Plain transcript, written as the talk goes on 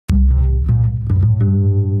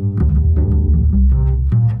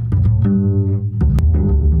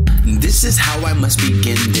This is how I must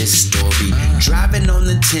begin this story. Driving on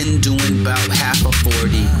the 10, doing about half a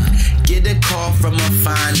 40. Get a call from a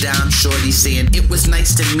fine dime shorty saying it was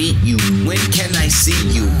nice to meet you. When can I see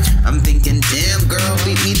you? I'm thinking, damn girl,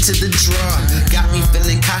 beat me to the draw. Got me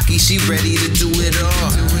feeling cocky, she ready to do it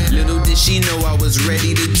all. Little did she know I was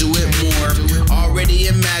ready to do it more.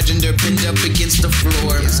 Already imagined her pinned up against the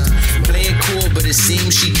floor. Playing cool, but it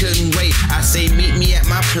seems she couldn't wait. I say meet me at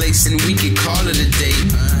my place and we could call it a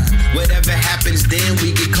date. Whatever happens then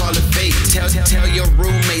we could call it fate. Tell your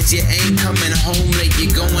roommates you ain't coming home late.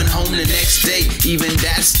 You're going home the next day, even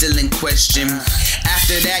that's still in question.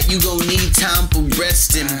 After that you gon' need time for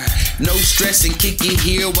resting. No stressing, kick it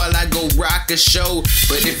here while I go rock a show.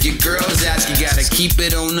 But if your girls ask, you gotta keep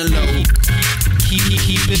it on the low. Keep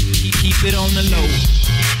it on the low.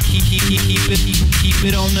 Keep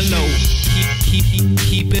it on the low.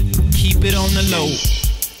 Keep it on the low.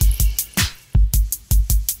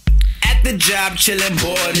 The job chillin',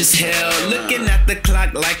 bored as hell. Looking at the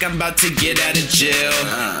clock like I'm about to get out of jail.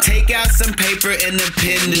 Take out some paper and a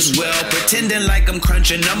pen as well. Pretending like I'm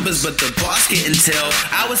crunching numbers, but the boss couldn't tell.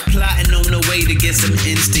 I was plotting on the way to get some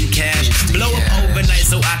instant cash. Blow up overnight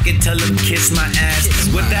so I could tell him kiss my ass.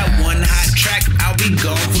 With that one hot track, I'll be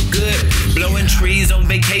gone for good. Blowing trees on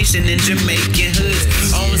vacation in Jamaican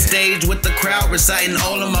hoods. On stage with the crowd reciting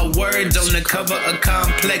all of my words. On the cover of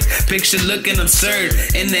Complex, picture looking absurd.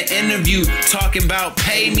 In the interview talking about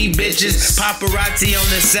pay me bitches. Paparazzi on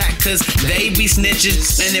the sack cause they be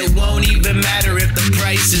snitches. And it won't even matter if the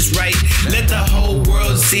price is right. Let the whole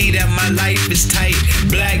world see that my life is tight.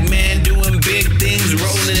 Black man doing big things,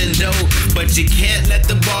 rolling in dough. But you can't let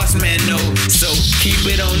the boss man know. So keep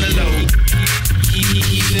it on the low. Keep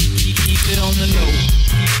it on the low.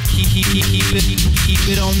 Keep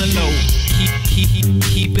it on the low.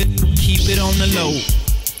 Keep it on the low.